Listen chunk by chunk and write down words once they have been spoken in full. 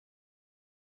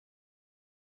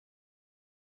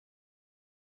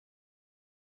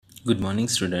Good morning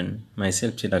student,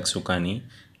 myself Chirag Sukani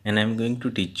and I am going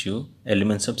to teach you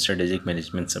elements of strategic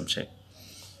management subject.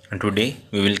 And today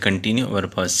we will continue our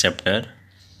first chapter,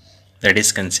 that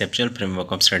is conceptual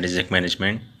framework of strategic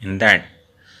management. In that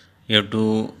you have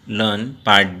to learn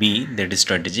part B, that is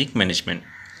strategic management.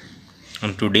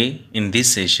 And today in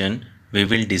this session we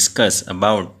will discuss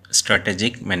about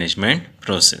strategic management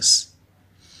process.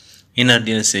 In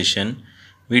earlier session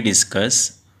we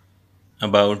discussed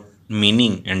about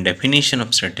meaning and definition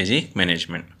of strategic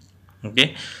management.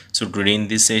 Okay, so today in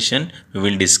this session we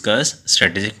will discuss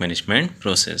strategic management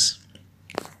process.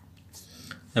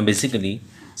 Now basically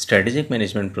strategic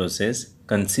management process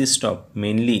consists of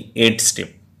mainly 8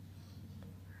 steps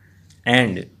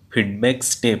and feedback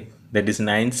step, that is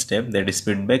 9th step, that is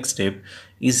feedback step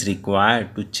is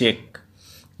required to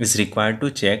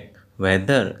check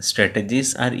whether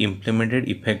strategies are implemented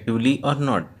effectively or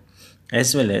not,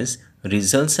 as well as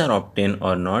results are obtained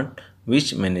or not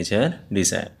which manager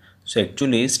desire. So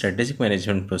actually strategic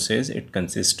management process, it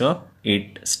consists of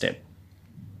 8 steps.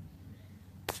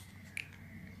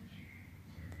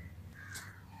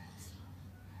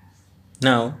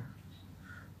 Now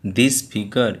this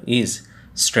figure is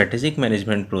strategic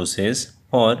management process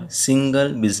for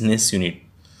single business unit.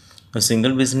 A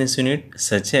single business unit,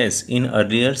 such as in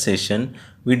earlier session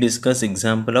we discussed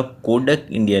example of Kodak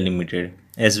India Limited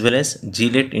as well as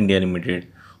Gillette India Limited,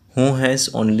 who has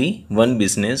only one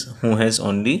business, who has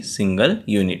only single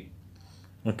unit.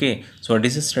 Okay, so what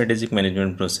is a strategic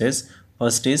management process?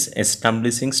 First is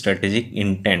establishing strategic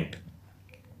intent,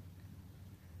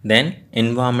 then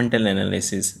environmental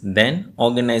analysis, then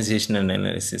organizational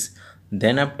analysis,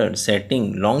 then after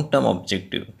setting long-term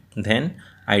objective, then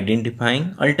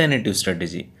identifying alternative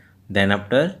strategy, then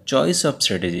after choice of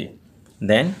strategy,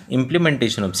 then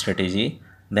implementation of strategy,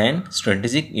 then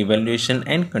strategic evaluation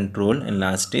and control, and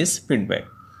last is feedback.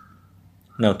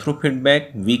 Now through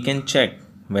feedback we can check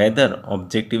whether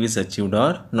objective is achieved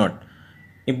or not.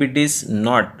 If it is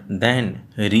not, then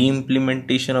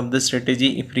re-implementation of the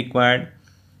strategy if required,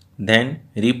 then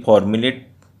reformulate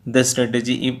the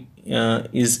strategy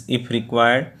if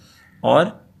required,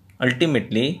 or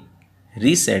ultimately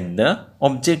reset the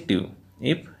objective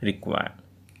if required.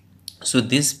 So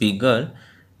this figure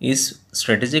is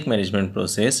strategic management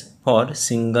process for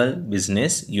single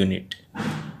business unit.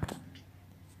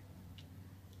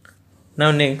 Now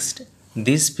next,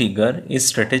 this figure is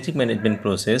strategic management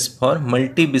process for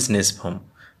multi-business firm.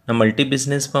 Now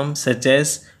multi-business firm, such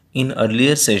as in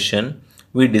earlier session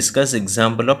we discussed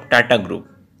example of Tata Group,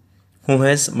 who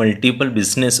has multiple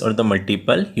business or the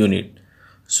multiple unit.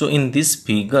 So in this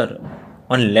figure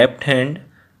on left hand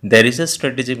there is a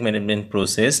strategic management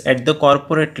process at the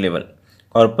corporate level.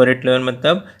 Corporate level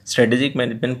matlab strategic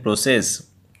management process,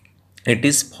 it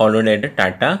is followed at the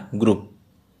Tata Group.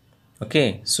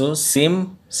 Okay, so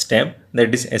same step,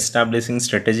 that is establishing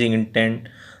strategic intent,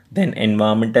 then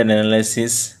environmental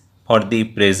analysis for the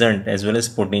present as well as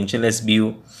potential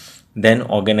SBU, then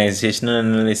organizational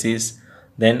analysis,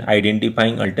 then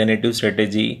identifying alternative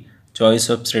strategy, choice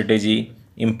of strategy,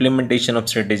 implementation of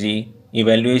strategy,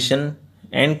 evaluation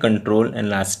and control, and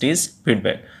last is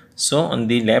feedback. So on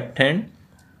the left hand,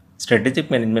 strategic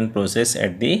management process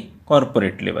at the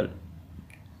corporate level,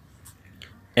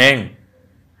 and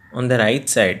on the right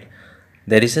side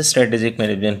there is a strategic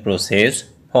management process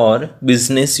for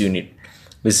business unit.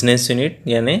 Business unit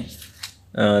yani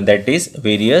that is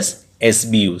various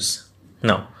SBUs.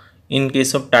 Now in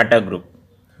case of Tata Group,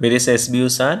 various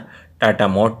SBUs are Tata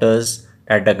Motors,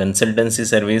 Tata Consultancy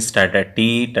Service, Tata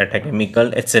Tea, Tata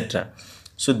Chemical, etc.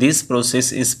 So this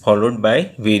process is followed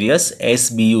by various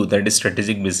SBU, that is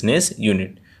strategic business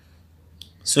unit.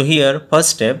 So here first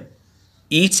step,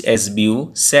 each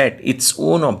SBU set its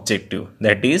own objective,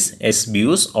 that is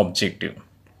SBU's objective.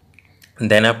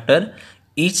 Then after,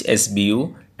 each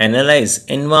SBU analyze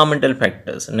environmental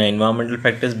factors. Now environmental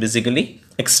factors basically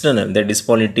external, that is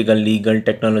political, legal,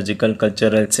 technological,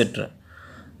 cultural, etc.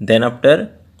 Then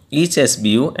after, each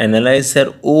SBU analyze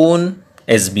their own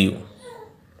SBU.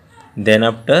 Then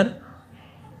after,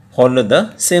 follow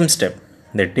the same step,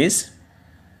 that is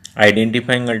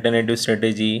identifying alternative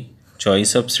strategy,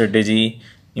 choice of strategy,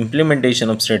 implementation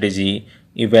of strategy,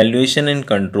 evaluation and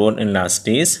control, and last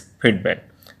is feedback.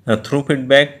 Now through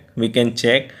feedback we can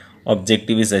check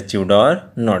objective is achieved or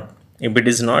not. If it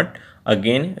is not,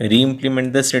 again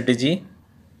re-implement the strategy,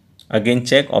 again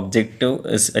check objective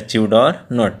is achieved or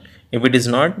not. If it is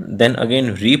not, then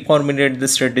again reformulate the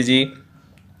strategy.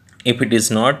 If it is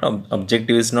not,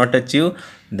 objective is not achieved,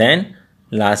 then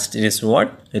last is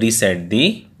what? Reset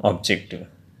the objective.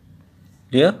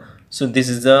 Clear? So this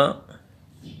is the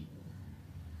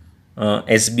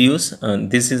SBUs.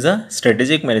 This is a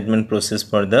strategic management process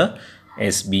for the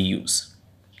SBUs.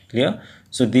 Clear?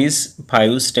 So these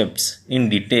 5 steps in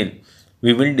detail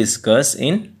we will discuss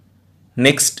in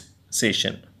next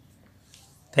session.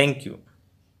 Thank you.